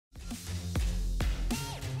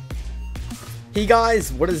Hey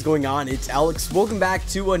guys, what is going on? It's Alex. Welcome back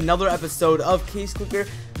to another episode of Case Clicker.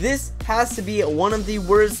 This has to be one of the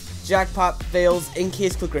worst jackpot fails in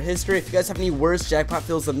Case Clicker history. If you guys have any worse jackpot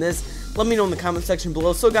fails than this, let me know in the comment section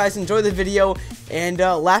below. So guys, enjoy the video and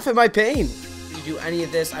laugh at my pain. If you do any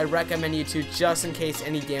of this, I recommend you to, just in case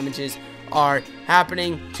any damages are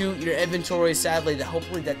happening to your inventory. Sadly,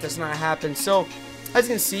 hopefully that does not happen. So as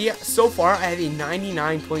you can see, so far I have a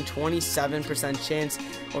 99.27% chance,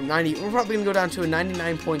 or 90. We're probably gonna go down to a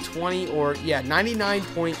 99.20, or yeah, flat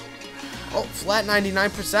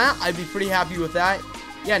 99%. I'd be pretty happy with that.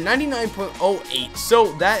 Yeah, 99.08.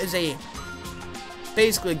 So that is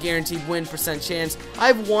basically a guaranteed win percent chance.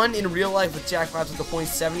 I've won in real life with jackpots with a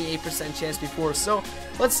 0.78% chance before. So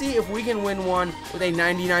let's see if we can win one with a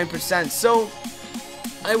 99%. So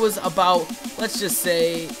I was about, let's just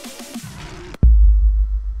say,